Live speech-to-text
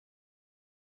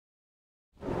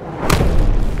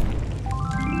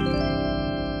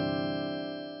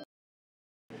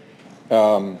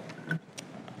I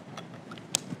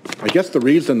guess the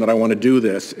reason that I want to do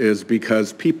this is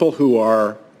because people who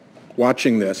are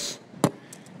watching this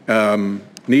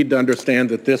need to understand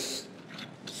that this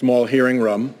small hearing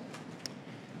room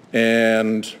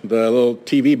and the little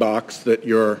TV box that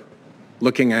you're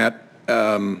looking at,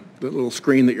 the little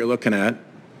screen that you're looking at,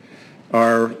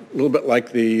 are a little bit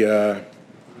like the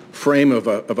frame of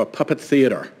a puppet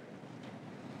theater.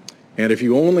 And if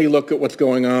you only look at what's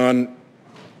going on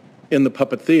in the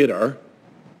puppet theater,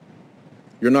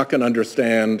 you're not going to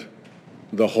understand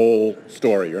the whole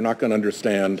story. You're not going to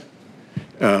understand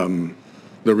the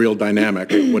real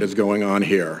dynamic, what is going on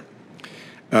here.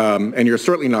 And you're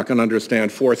certainly not going to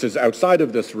understand forces outside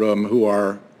of this room who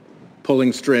are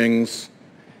pulling strings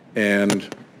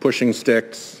and pushing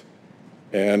sticks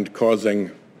and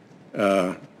causing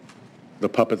the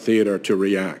puppet theater to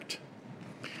react.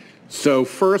 So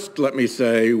first, let me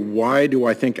say, why do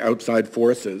I think outside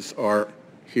forces are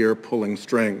here pulling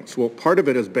strings? Well, part of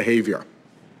it is behavior.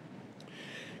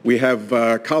 We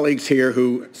have colleagues here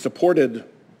who supported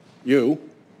you,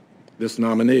 this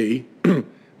nominee,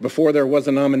 before there was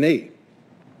a nominee.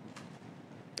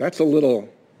 That's a little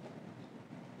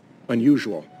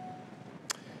unusual.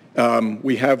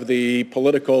 We have the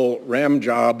political ram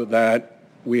job that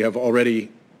we have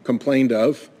already complained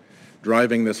of,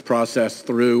 driving this process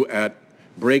through at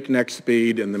breakneck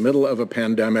speed in the middle of a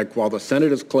pandemic while the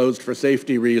Senate is closed for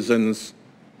safety reasons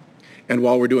and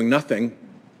while we're doing nothing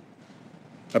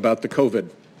about the COVID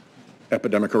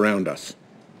epidemic around us.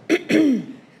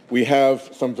 We have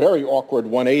some very awkward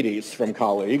 180s from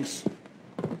colleagues.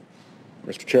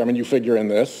 Mr. Chairman, you figure in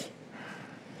this.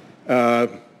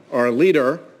 Our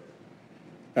leader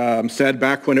said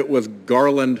back when it was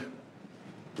Garland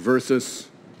versus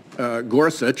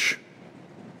Gorsuch,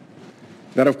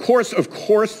 that of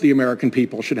course, the American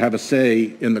people should have a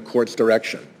say in the court's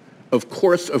direction. Of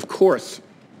course,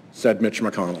 said Mitch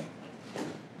McConnell.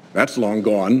 That's long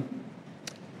gone.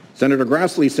 Senator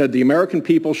Grassley said the American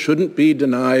people shouldn't be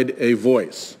denied a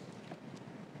voice.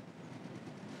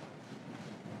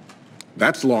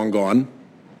 That's long gone.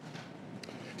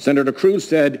 Senator Cruz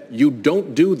said, you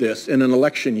don't do this in an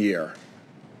election year.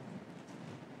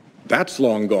 That's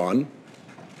long gone.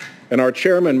 And our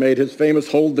chairman made his famous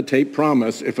hold the tape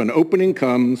promise, if an opening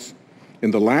comes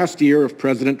in the last year of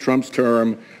President Trump's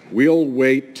term, we'll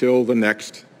wait till the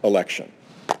next election.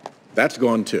 That's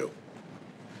gone too.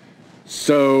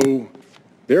 So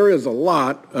there is a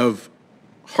lot of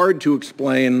hard to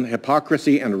explain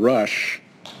hypocrisy and rush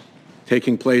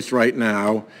taking place right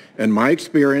now. And my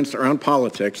experience around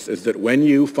politics is that when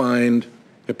you find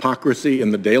hypocrisy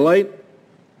in the daylight,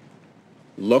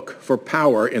 look for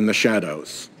power in the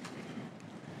shadows.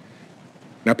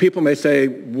 Now, people may say,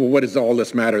 well, what does all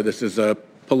this matter? This is a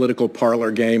political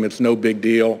parlor game. It's no big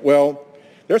deal. Well,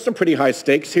 there's some pretty high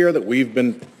stakes here that we've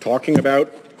been talking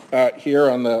about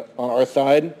here on our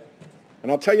side.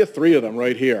 And I'll tell you three of them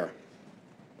right here.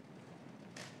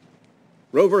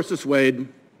 Roe versus Wade,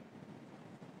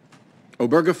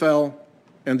 Obergefell,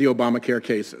 and the Obamacare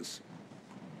cases.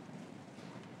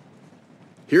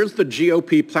 Here's the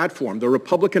GOP platform, the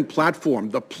Republican platform,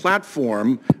 the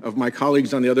platform of my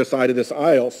colleagues on the other side of this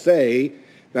aisle say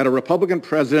that a Republican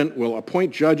president will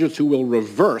appoint judges who will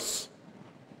reverse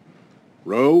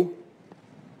Roe,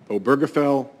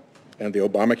 Obergefell, and the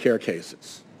Obamacare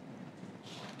cases.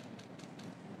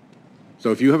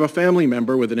 So if you have a family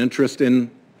member with an interest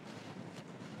in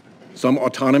some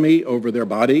autonomy over their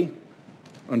body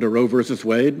under Roe versus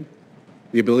Wade,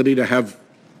 the ability to have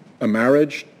a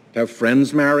marriage, to have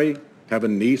friends marry, to have a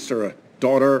niece or a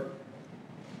daughter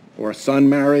or a son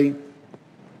marry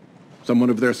someone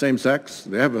of their same sex,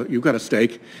 you've got a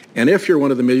stake. And if you're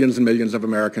one of the millions and millions of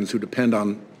Americans who depend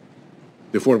on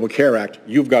the Affordable Care Act,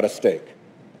 you've got a stake.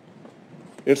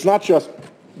 It's not just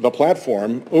the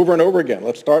platform. Over and over again,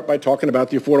 let's start by talking about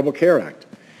the Affordable Care Act.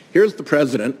 Here's the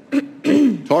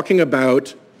president talking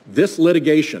about this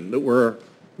litigation that we're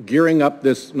gearing up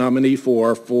this nominee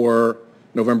for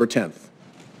November 10th.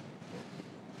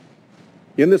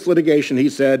 In this litigation, he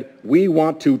said, we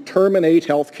want to terminate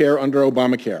health care under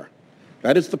Obamacare.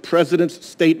 That is the president's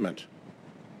statement.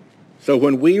 So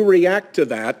when we react to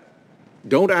that,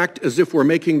 don't act as if we're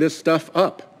making this stuff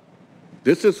up.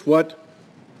 This is what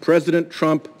President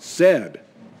Trump said.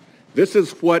 This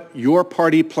is what your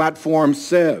party platform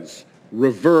says.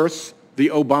 Reverse the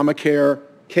Obamacare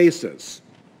cases.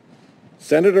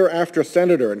 Senator after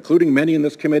senator, including many in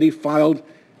this committee, filed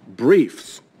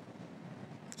briefs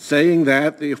saying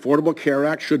that the Affordable Care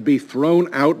Act should be thrown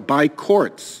out by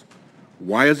courts.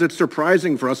 Why is it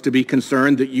surprising for us to be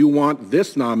concerned that you want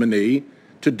this nominee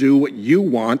to do what you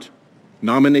want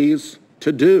nominees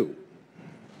to do.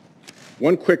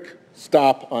 One quick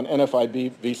stop on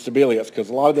NFIB v. Sebelius, because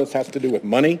a lot of this has to do with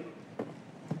money.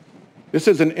 This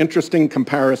is an interesting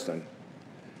comparison.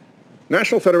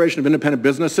 National Federation of Independent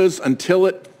Businesses, until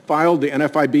it filed the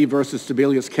NFIB versus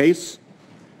Sebelius case,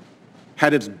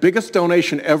 had its biggest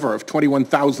donation ever of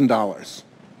 $21,000.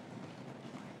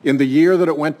 In the year that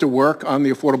it went to work on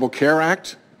the Affordable Care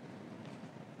Act,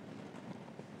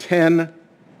 10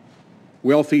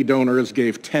 wealthy donors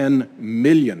gave $10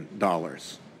 million.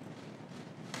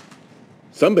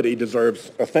 Somebody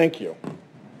deserves a thank you.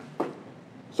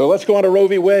 So let's go on to Roe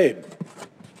v. Wade.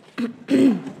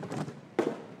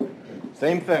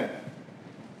 Same thing.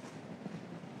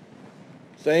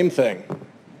 Same thing.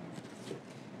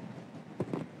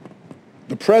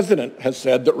 The president has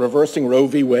said that reversing Roe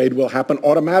v. Wade will happen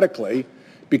automatically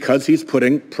because he's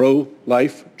putting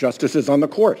pro-life justices on the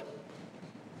court.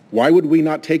 Why would we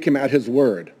not take him at his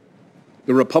word?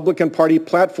 The Republican Party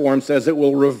platform says it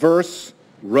will reverse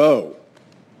Roe.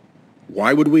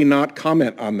 Why would we not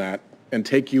comment on that and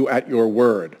take you at your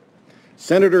word?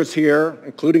 Senators here,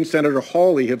 including Senator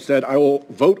Hawley, have said, I will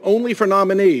vote only for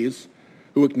nominees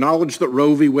who acknowledge that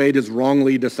Roe v. Wade is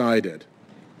wrongly decided.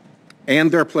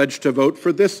 And they're pledged to vote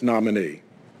for this nominee.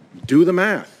 Do the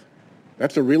math.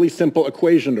 That's a really simple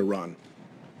equation to run.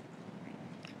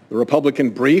 The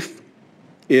Republican brief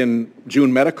in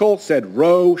June Medical said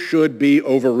Roe should be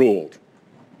overruled.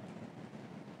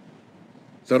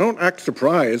 So don't act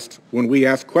surprised when we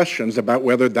ask questions about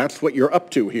whether that's what you're up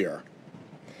to here.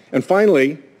 And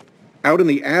finally, out in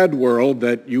the ad world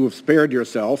that you have spared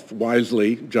yourself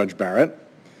wisely, Judge Barrett,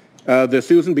 the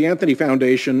Susan B. Anthony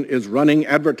Foundation is running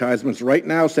advertisements right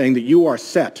now saying that you are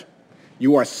set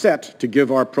to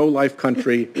give our pro-life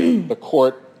country the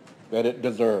court that it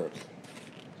deserves.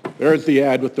 There's the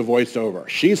ad with the voiceover.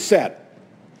 She's set.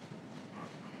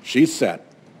 She's set.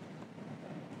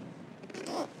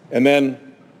 And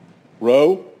then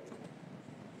Roe,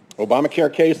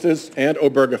 Obamacare cases, and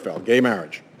Obergefell, gay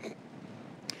marriage.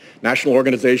 National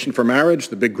Organization for Marriage,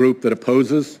 the big group that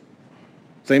opposes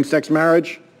same-sex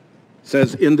marriage,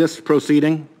 says in this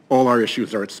proceeding, all our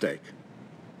issues are at stake.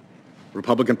 The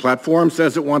Republican platform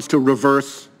says it wants to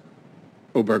reverse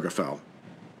Obergefell.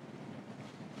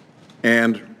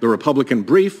 And the Republican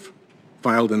brief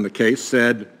filed in the case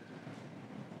said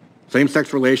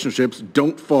same-sex relationships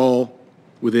don't fall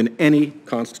within any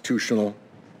constitutional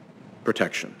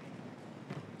protection.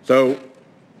 So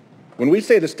when we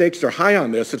say the stakes are high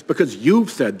on this, it's because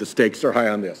you've said the stakes are high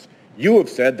on this. You have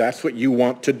said that's what you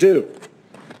want to do.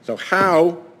 So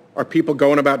how are people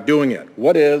going about doing it?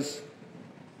 What is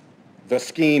the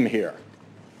scheme here?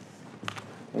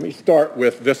 Let me start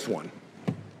with this one.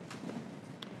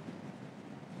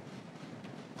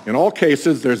 In all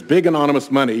cases, there's big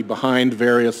anonymous money behind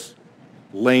various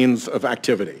lanes of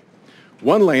activity.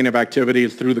 One lane of activity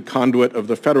is through the conduit of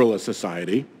the Federalist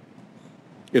Society.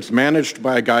 It's was managed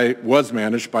by a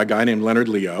guy named Leonard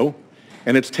Leo,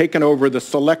 and it's taken over the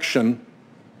selection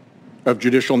of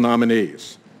judicial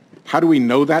nominees. How do we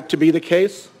know that to be the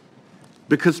case?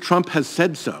 Because Trump has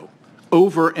said so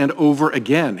over and over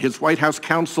again. His White House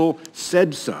counsel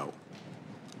said so.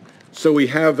 So we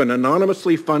have an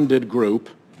anonymously funded group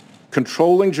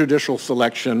controlling judicial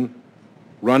selection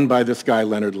run by this guy,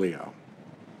 Leonard Leo.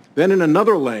 Then in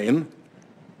another lane,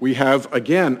 we have,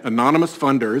 again, anonymous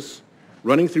funders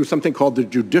running through something called the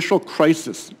Judicial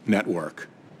Crisis Network,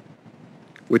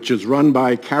 which is run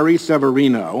by Carrie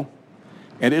Severino,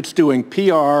 and it's doing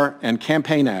PR and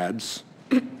campaign ads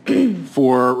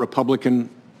for Republican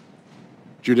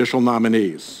judicial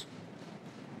nominees.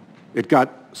 It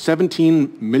got single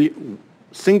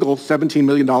 $17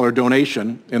 million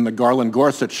donation in the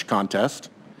Garland-Gorsuch contest.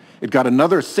 It got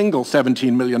another single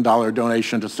 $17 million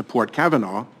donation to support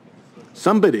Kavanaugh.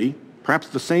 Somebody, perhaps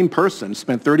the same person,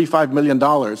 spent $35 million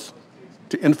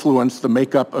to influence the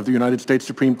makeup of the United States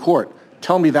Supreme Court.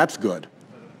 Tell me that's good.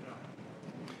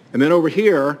 And then over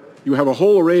here, you have a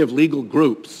whole array of legal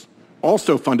groups,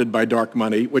 also funded by dark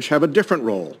money, which have a different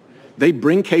role. They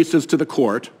bring cases to the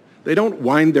court. They don't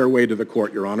wind their way to the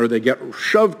court, Your Honor. They get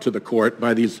shoved to the court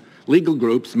by these legal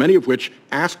groups, many of which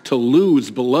ask to lose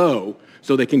below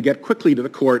so they can get quickly to the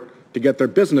court to get their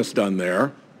business done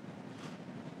there.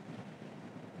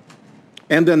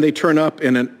 And then they turn up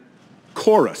in a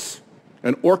chorus,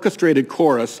 an orchestrated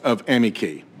chorus of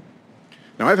amici.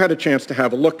 Now, I've had a chance to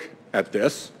have a look at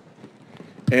this,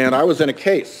 and I was in a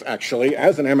case, actually,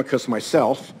 as an amicus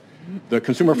myself, the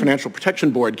Consumer Financial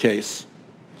Protection Board case.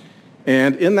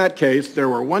 And in that case, there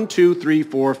were 11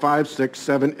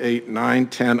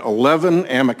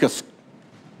 amicus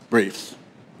briefs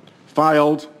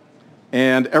filed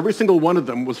And every single one of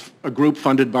them was a group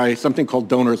funded by something called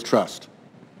Donors Trust.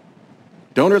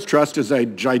 Donors Trust is a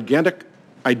gigantic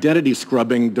identity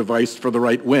scrubbing device for the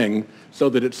right wing so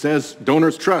that it says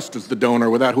Donors Trust is the donor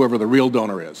without whoever the real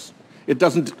donor is. It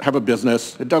doesn't have a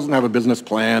business. It doesn't have a business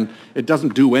plan. It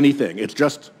doesn't do anything. It's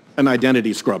just an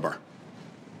identity scrubber.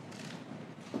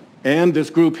 And this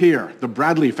group here, the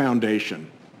Bradley Foundation,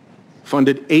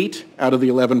 funded 8 out of the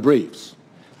 11 briefs.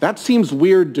 That seems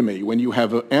weird to me when you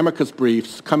have amicus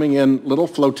briefs coming in little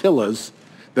flotillas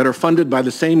that are funded by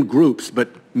the same groups but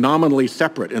nominally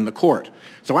separate in the court.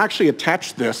 So I actually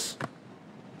attached this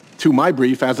to my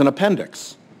brief as an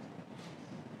appendix.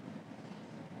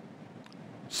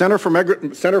 Center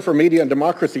for Media and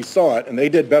Democracy saw it, and they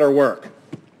did better work.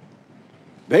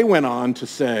 They went on to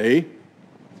say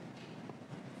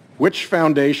which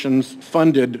foundations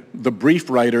funded the brief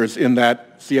writers in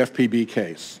that CFPB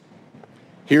case.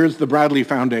 Here's the Bradley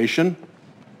Foundation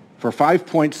for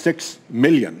 $5.6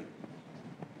 million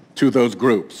to those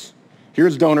groups.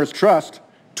 Here's Donors Trust,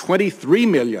 $23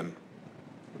 million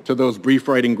to those brief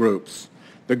writing groups.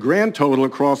 The grand total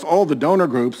across all the donor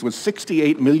groups was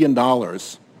 $68 million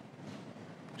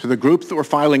to the groups that were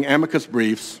filing amicus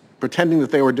briefs pretending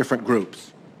that they were different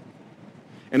groups.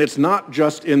 And it's not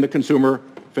just in the Consumer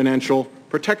Financial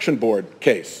Protection Board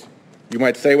case. You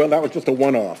might say, well, that was just a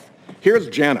one-off. Here's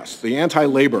Janus, the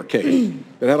anti-labor case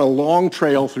that had a long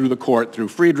trail through the court, through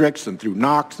Friedrichs and through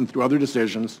Knox and through other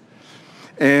decisions.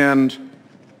 And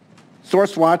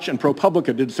SourceWatch and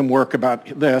ProPublica did some work about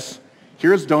this.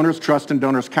 Here's Donors Trust and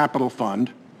Donors Capital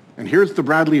Fund, and here's the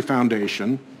Bradley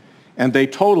Foundation, and they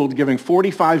totaled giving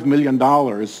 $45 million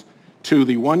to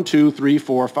the 1, 2, 3,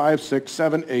 4, 5, 6,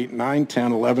 7, 8, 9,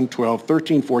 10, 11, 12,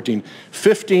 13, 14,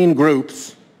 15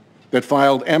 groups that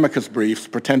filed amicus briefs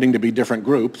pretending to be different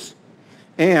groups,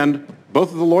 and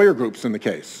both of the lawyer groups in the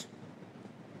case.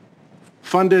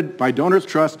 Funded by Donors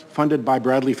Trust, funded by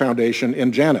Bradley Foundation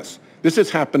in Janus. This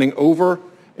is happening over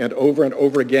and over and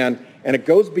over again, and it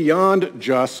goes beyond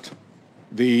just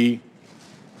the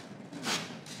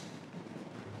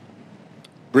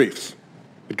briefs.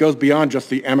 It goes beyond just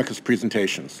the amicus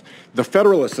presentations. The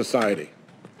Federalist Society,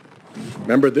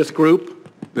 remember this group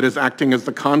that is acting as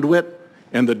the conduit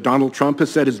and that Donald Trump has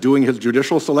said is doing his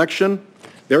judicial selection?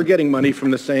 They're getting money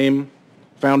from the same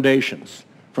foundations.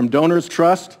 From Donors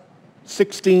Trust,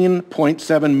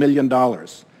 $16.7 million.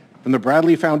 From the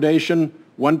Bradley Foundation,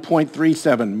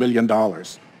 $1.37 million.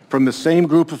 From the same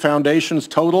group of foundations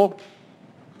total,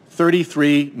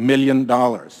 $33 million.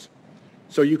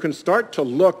 So you can start to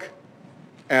look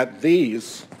at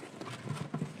these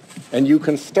and you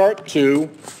can start to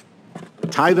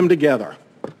tie them together.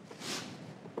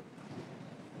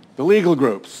 The legal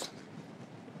groups,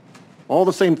 all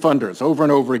the same funders over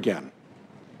and over again,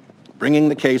 bringing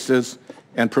the cases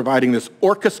and providing this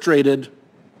orchestrated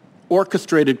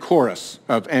chorus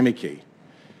of amici.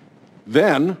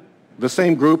 Then the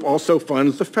same group also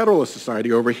funds the Federalist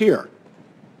Society over here.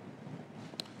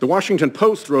 The Washington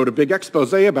Post wrote a big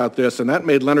expose about this, and that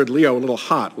made Leonard Leo a little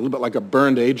hot, a little bit like a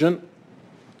burned agent.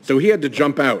 So he had to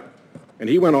jump out, and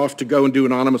he went off to go and do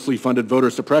anonymously funded voter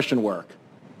suppression work.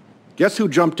 Guess who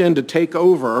jumped in to take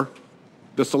over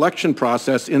the selection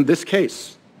process in this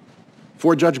case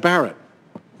for Judge Barrett?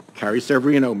 Carrie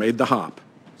Severino made the hop.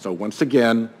 So once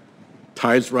again,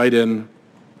 ties right in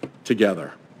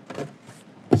together.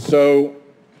 So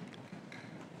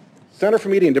Center for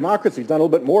Media and Democracy has done a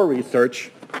little bit more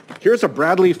research. Here's a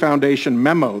Bradley Foundation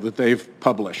memo that they've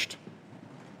published.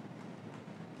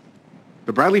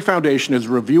 The Bradley Foundation is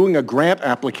reviewing a grant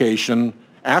application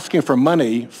asking for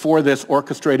money for this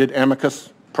orchestrated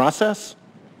amicus process.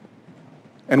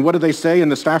 And what do they say in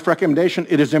the staff recommendation?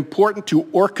 It is important to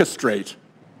orchestrate,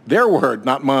 their word,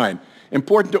 not mine,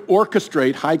 important to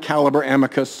orchestrate high-caliber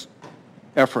amicus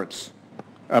efforts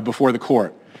before the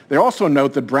court. They also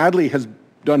note that Bradley has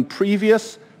done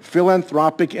previous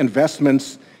philanthropic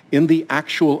investments in the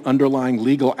actual underlying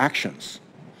legal actions.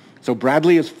 So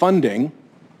Bradley is funding,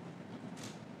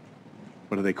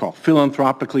 what do they call,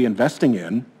 philanthropically investing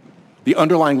in the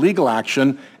underlying legal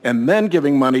action and then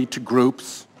giving money to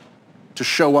groups to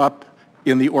show up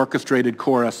in the orchestrated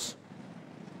chorus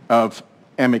of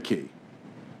amici.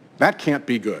 That can't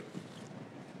be good.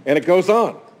 And it goes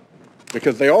on,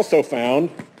 because they also found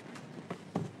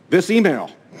this email.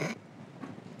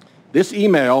 This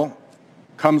email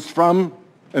comes from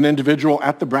an individual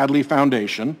at the Bradley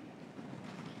Foundation,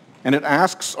 and it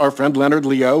asks our friend Leonard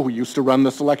Leo, who used to run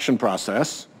the selection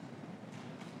process,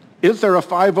 is there a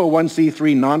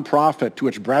 501c3 nonprofit to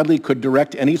which Bradley could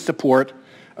direct any support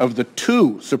of the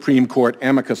 2 Supreme Court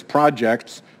amicus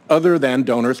projects other than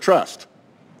Donors Trust?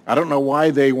 I don't know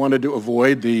why they wanted to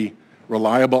avoid the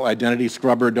reliable identity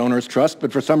scrubber donors trust,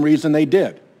 but for some reason they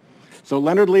did. So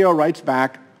Leonard Leo writes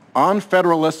back on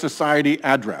Federalist Society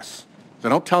address. So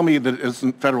don't tell me that it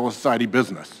isn't Federalist Society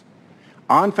business.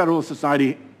 On Federalist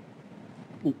Society,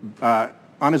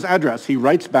 on his address, he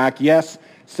writes back, yes,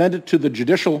 send it to the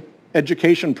Judicial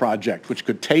Education Project, which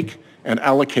could take and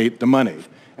allocate the money.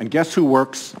 And guess who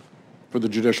works for the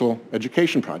Judicial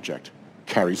Education Project?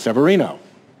 Carrie Severino,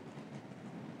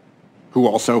 who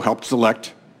also helped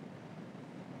select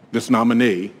this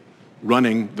nominee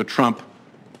running the Trump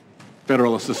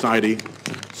Federalist Society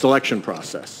selection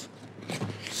process.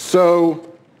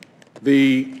 So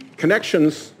the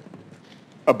connections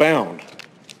abound.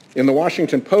 In the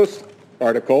Washington Post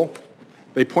article,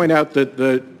 they point out that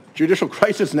the Judicial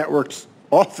Crisis Network's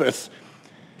office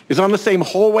is on the same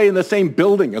hallway in the same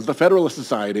building as the Federalist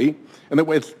Society, and that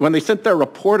when they sent their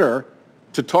reporter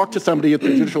to talk to somebody at the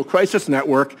Judicial Crisis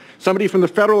Network, somebody from the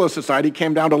Federalist Society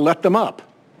came down to let them up.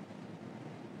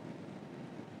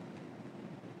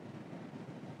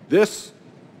 This,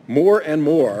 more and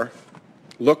more,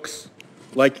 looks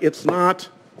like it's not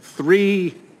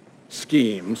 3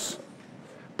 schemes,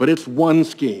 but it's one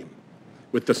scheme,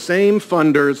 with the same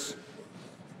funders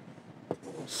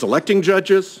selecting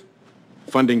judges,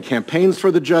 funding campaigns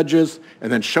for the judges,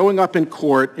 and then showing up in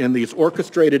court in these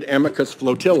orchestrated amicus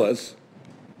flotillas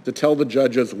to tell the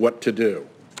judges what to do.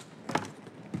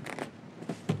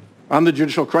 On the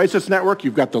Judicial Crisis Network,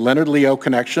 you've got the Leonard Leo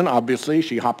connection, obviously.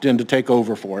 She hopped in to take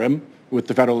over for him with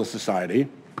the Federalist Society.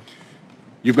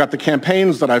 You've got the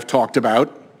campaigns that I've talked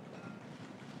about,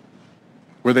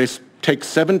 where they take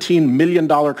 $17 million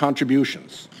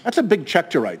contributions. That's a big check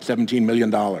to write, $17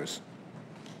 million,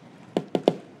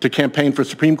 to campaign for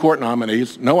Supreme Court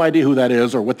nominees. No idea who that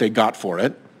is or what they got for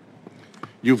it.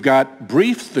 You've got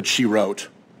briefs that she wrote.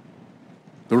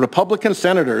 The Republican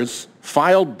senators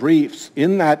filed briefs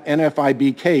in that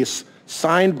NFIB case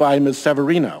signed by Ms.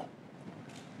 Severino.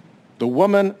 The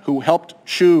woman who helped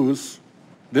choose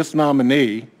this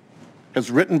nominee has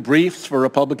written briefs for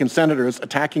Republican senators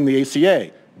attacking the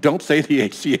ACA. Don't say the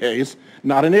ACA is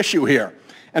not an issue here.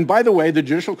 And by the way, the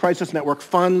Judicial Crisis Network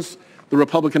funds the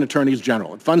Republican Attorneys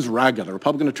General. It funds RAGA, the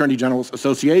Republican Attorney General's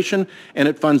Association, and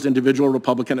it funds individual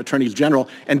Republican Attorneys General.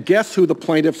 And guess who the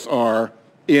plaintiffs are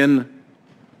in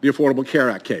the Affordable Care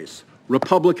Act case?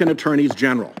 Republican Attorneys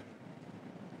General.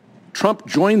 Trump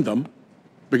joined them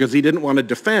because he didn't want to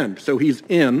defend, so he's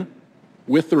in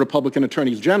with the Republican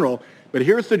Attorneys General. But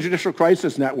here's the Judicial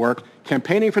Crisis Network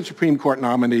campaigning for Supreme Court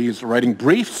nominees, writing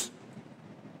briefs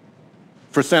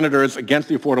for senators against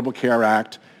the Affordable Care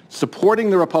Act, supporting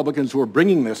the Republicans who are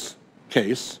bringing this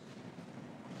case,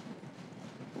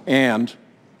 and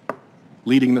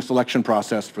leading the selection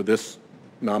process for this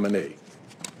nominee.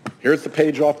 Here's the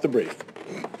page off the brief.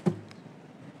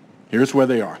 Here's where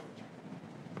they are.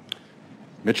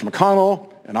 Mitch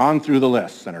McConnell, and on through the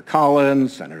list. Senator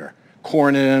Collins, Senator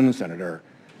Cornyn, Senator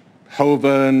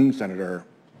Hoeven, Senator,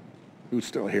 who's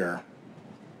still here?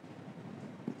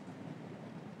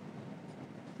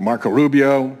 Marco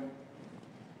Rubio.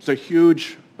 It's a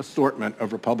huge assortment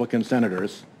of Republican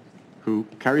senators who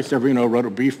Carrie Severino wrote a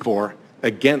brief for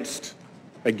against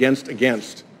the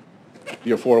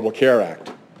Affordable Care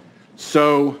Act.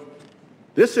 So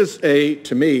this is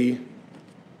to me,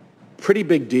 pretty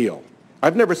big deal.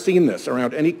 I've never seen this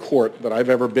around any court that I've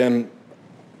ever been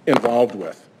involved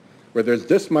with, where there's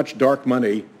this much dark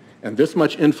money and this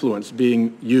much influence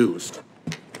being used.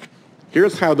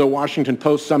 Here's how the Washington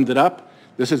Post summed it up.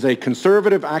 This is a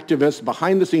conservative activist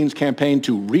behind-the-scenes campaign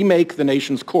to remake the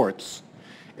nation's courts,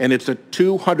 and it's a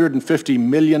 $250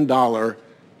 million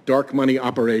dark money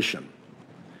operation.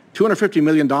 $250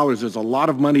 million is a lot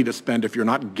of money to spend if you're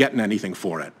not getting anything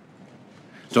for it.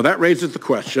 So that raises the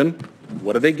question,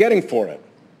 what are they getting for it?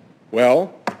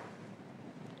 Well,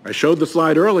 I showed the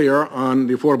slide earlier on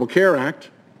the Affordable Care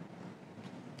Act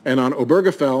and on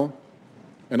Obergefell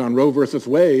and on Roe versus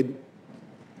Wade.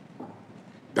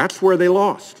 That's where they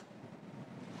lost.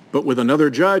 But with another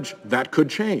judge, that could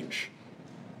change.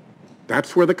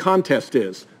 That's where the contest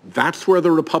is. That's where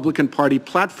the Republican Party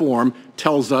platform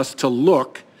tells us to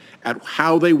look at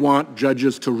how they want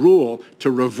judges to rule, to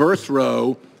reverse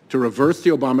Roe, to reverse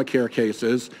the Obamacare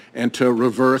cases, and to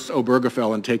reverse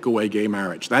Obergefell and take away gay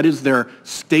marriage. That is their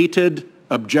stated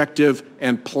objective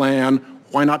and plan.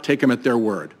 Why not take them at their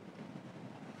word?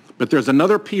 But there's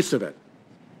another piece of it,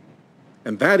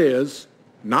 and that is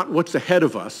not what's ahead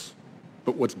of us,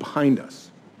 but what's behind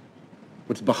us.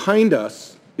 What's behind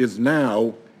us is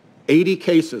now 80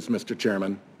 cases, Mr.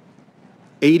 Chairman,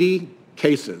 80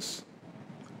 cases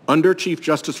under Chief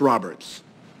Justice Roberts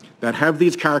that have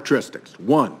these characteristics.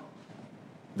 One,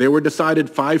 they were decided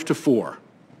 5-4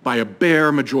 by a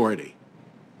bare majority.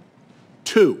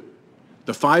 Two,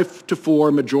 the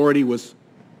 5-4 majority was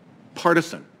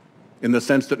partisan in the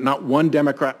sense that not one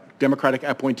Democratic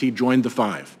appointee joined the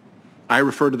five. I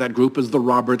refer to that group as the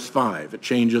Roberts Five. It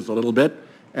changes a little bit,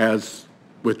 as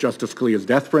with Justice Scalia's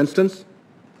death, for instance,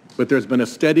 but there's been a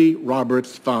steady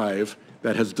Roberts Five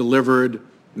that has delivered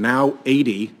now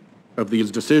 80 of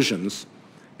these decisions.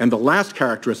 And the last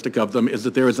characteristic of them is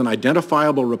that there is an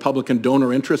identifiable Republican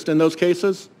donor interest in those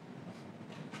cases.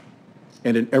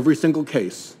 And in every single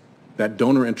case, that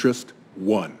donor interest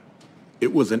won.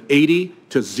 It was an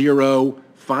 80-0,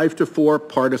 5-4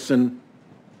 partisan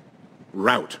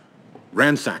rout,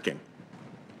 ransacking.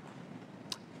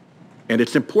 And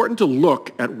it's important to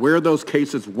look at where those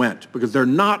cases went, because they're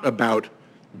not about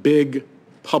big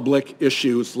public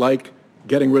issues like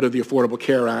getting rid of the Affordable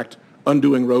Care Act,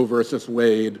 undoing Roe versus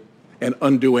Wade, and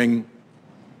undoing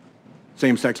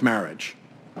same-sex marriage.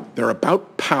 They're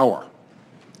about power.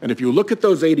 And if you look at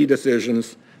those 80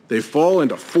 decisions, they fall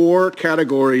into four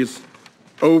categories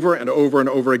over and over and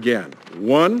over again.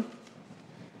 One,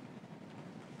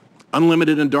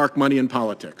 unlimited and dark money in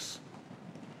politics.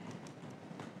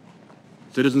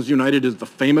 Citizens United is the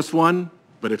famous one,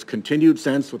 but it's continued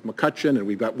since with McCutcheon, and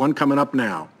we've got one coming up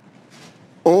now.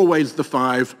 Always the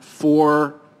five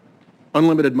for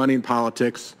unlimited money in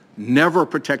politics, never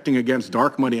protecting against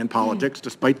dark money in politics,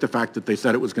 despite the fact that they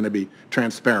said it was going to be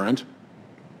transparent.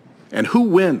 And who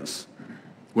wins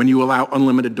when you allow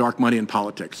unlimited dark money in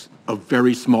politics? A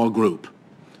very small group.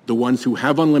 The ones who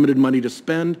have unlimited money to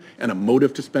spend and a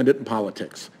motive to spend it in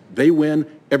politics. They win,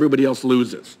 everybody else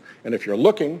loses. And if you're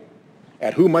looking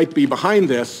at who might be behind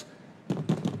this,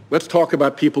 let's talk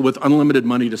about people with unlimited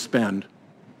money to spend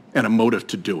and a motive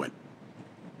to do it.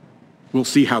 We'll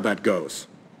see how that goes.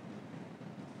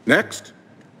 Next,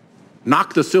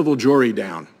 knock the civil jury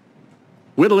down.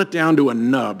 Whittle it down to a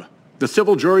nub. The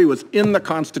civil jury was in the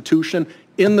Constitution,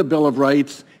 in the Bill of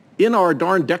Rights, in our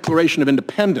darn Declaration of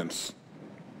Independence.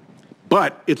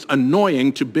 But it's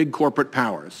annoying to big corporate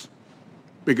powers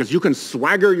because you can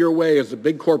swagger your way as a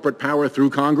big corporate power through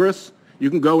Congress. You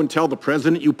can go and tell the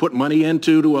president you put money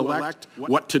into to elect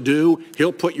what to do.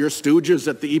 He'll put your stooges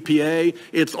at the EPA.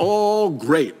 It's all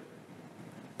great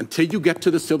until you get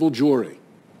to the civil jury,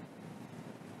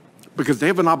 because they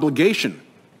have an obligation,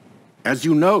 as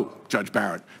you know, Judge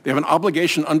Barrett, they have an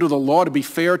obligation under the law to be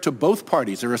fair to both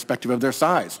parties, irrespective of their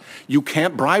size. You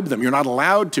can't bribe them. You're not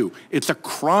allowed to. It's a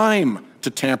crime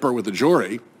to tamper with a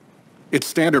jury. It's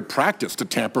standard practice to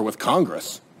tamper with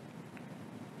Congress.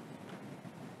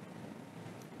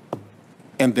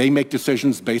 And they make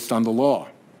decisions based on the law.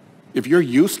 If you're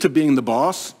used to being the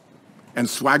boss and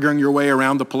swaggering your way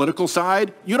around the political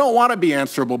side, you don't want to be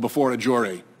answerable before a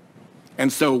jury.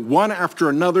 And so one after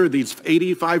another, these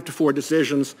 85-4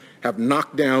 decisions have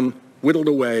knocked down, whittled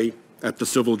away at the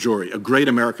civil jury, a great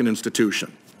American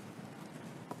institution.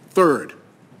 Third,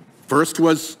 first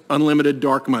was unlimited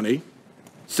dark money.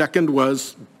 Second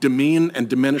was demean and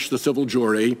diminish the civil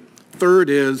jury. Third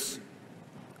is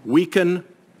weaken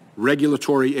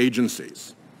regulatory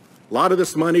agencies. A lot of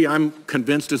this money, I'm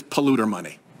convinced, is polluter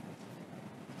money.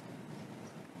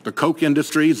 The Coke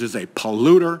Industries is a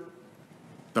polluter.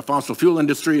 The fossil fuel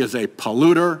industry is a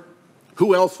polluter.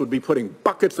 Who else would be putting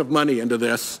buckets of money into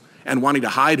this and wanting to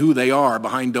hide who they are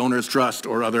behind donors' trust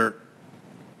or other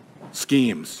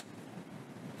schemes?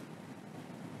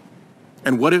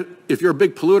 And what if you're a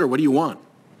big polluter, what do you want?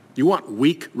 You want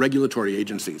weak regulatory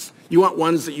agencies. You want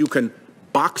ones that you can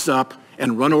box up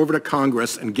and run over to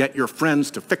Congress and get your friends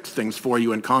to fix things for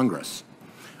you in Congress.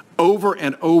 Over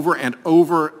and over and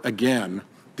over again,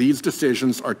 these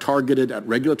decisions are targeted at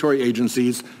regulatory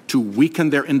agencies to weaken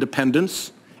their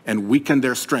independence and weaken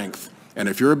their strength. And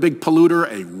if you're a big polluter,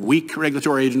 a weak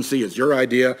regulatory agency is your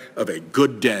idea of a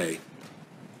good day.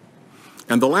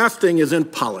 And the last thing is in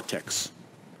politics,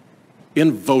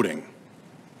 in voting.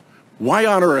 Why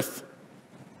on earth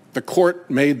the court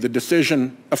made the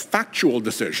decision a factual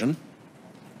decision,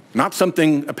 not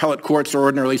something appellate courts are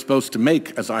ordinarily supposed to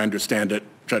make, as I understand it,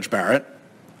 Judge Barrett.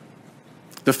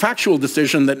 The factual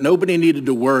decision that nobody needed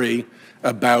to worry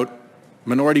about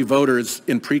minority voters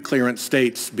in pre-clearance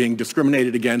states being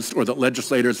discriminated against or that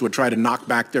legislators would try to knock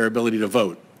back their ability to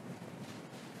vote.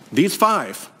 These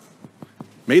five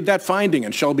made that finding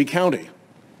in Shelby County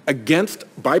against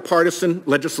bipartisan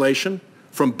legislation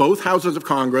from both houses of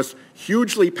Congress,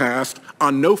 hugely passed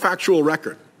on no factual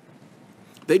record.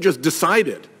 They just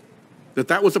decided that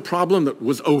that was a problem that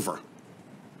was over.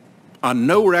 On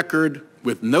no record,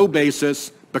 with no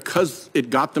basis, because it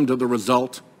got them to the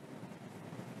result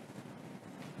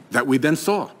that we then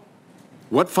saw.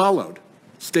 What followed?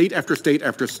 State after state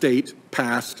after state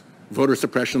passed voter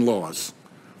suppression laws.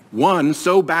 One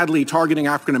so badly targeting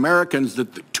African Americans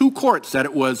that the two courts said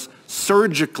it was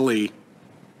surgically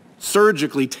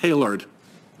tailored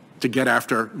to get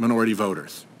after minority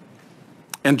voters.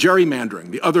 And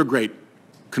gerrymandering, the other great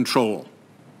control.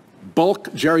 Bulk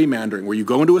gerrymandering, where you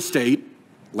go into a state,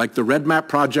 like the Red Map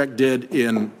Project did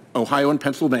in Ohio and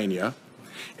Pennsylvania,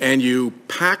 and you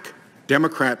pack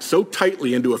Democrats so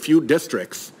tightly into a few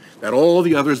districts that all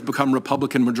the others become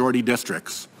Republican majority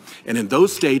districts. And in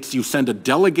those states, you send a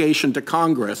delegation to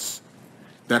Congress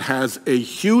that has a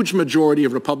huge majority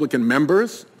of Republican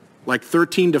members, like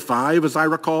 13-5, as I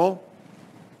recall,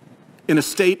 in a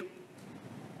state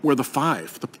where the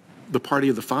five, the party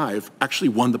of the five, actually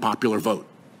won the popular vote.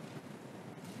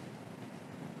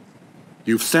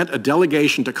 You've sent a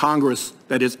delegation to Congress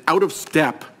that is out of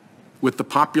step with the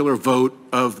popular vote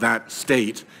of that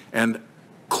state. And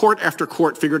court after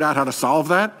court figured out how to solve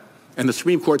that. And the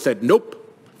Supreme Court said, nope,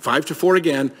 5-4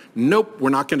 again. Nope, we're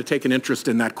not going to take an interest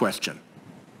in that question.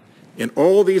 In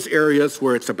all these areas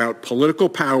where it's about political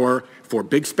power for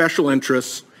big special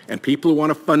interests and people who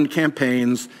want to fund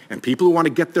campaigns and people who want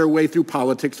to get their way through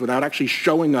politics without actually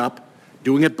showing up,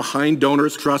 doing it behind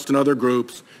donors' trust and other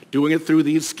groups, doing it through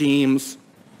these schemes,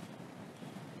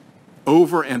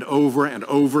 over and over and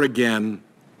over again,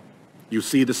 you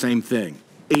see the same thing.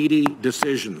 80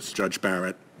 decisions, Judge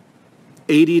Barrett.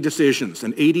 80 decisions,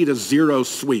 an 80-0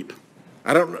 sweep.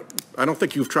 I don't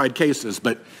think you've tried cases,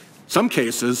 but some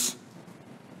cases,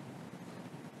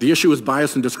 the issue is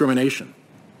bias and discrimination.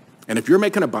 And if you're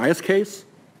making a bias case,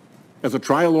 as a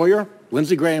trial lawyer,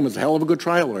 Lindsey Graham is a hell of a good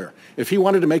trial lawyer. If he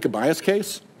wanted to make a bias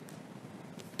case,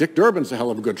 Dick Durbin's a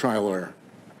hell of a good trial lawyer.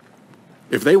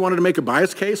 If they wanted to make a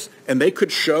bias case and they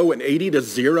could show an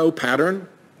 80-0 pattern,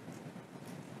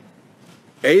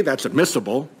 A, that's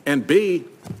admissible, and B,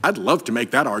 I'd love to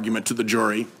make that argument to the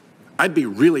jury. I'd be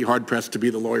really hard-pressed to be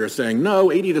the lawyer saying, no,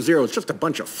 80-0 is just a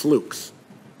bunch of flukes.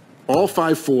 All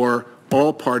 5-4,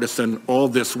 all partisan, all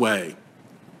this way.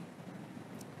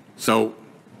 So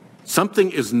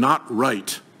something is not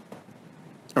right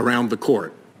around the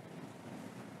court.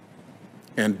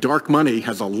 And dark money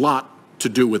has a lot to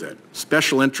do with it.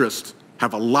 Special interests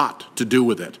have a lot to do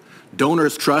with it.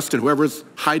 Donors' trust and whoever's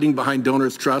hiding behind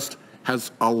donors' trust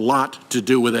has a lot to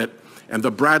do with it. And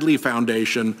the Bradley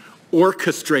Foundation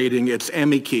orchestrating its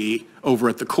amici over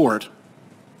at the court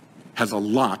has a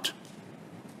lot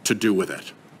to do with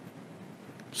it.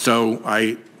 So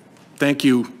I thank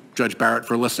you, Judge Barrett,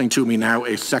 for listening to me now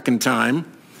a second time.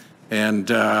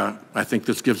 And I think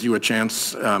this gives you a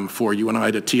chance for you and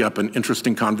I to tee up an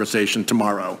interesting conversation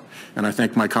tomorrow. And I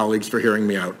thank my colleagues for hearing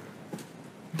me out.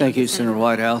 Thank you, Senator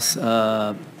Whitehouse.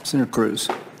 Senator Cruz.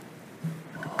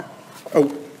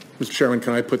 Oh, Mr. Chairman,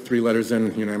 can I put 3 letters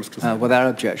in unanimous consent? Without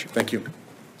objection. Thank you.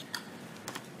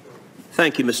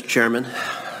 Thank you, Mr. Chairman.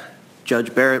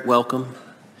 Judge Barrett, welcome.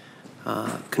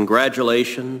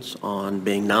 Congratulations on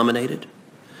being nominated.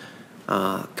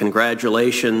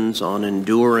 Congratulations on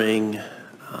enduring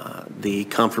the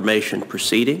confirmation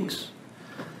proceedings.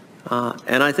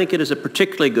 And I think it is a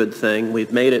particularly good thing.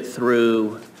 We've made it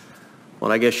through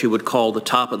what I guess you would call the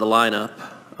top of the lineup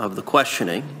of the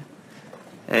questioning.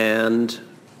 And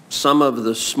some of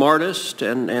the smartest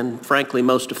and frankly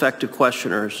most effective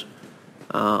questioners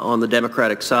on the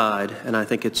Democratic side. And I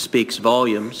think it speaks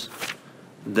volumes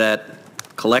that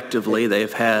collectively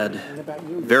they've had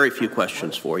very few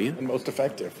questions for you. And most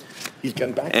effective. He's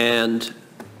getting back. And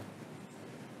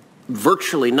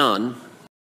virtually none.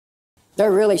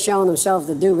 They're really showing themselves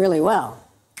to do really well.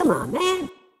 Come on, man.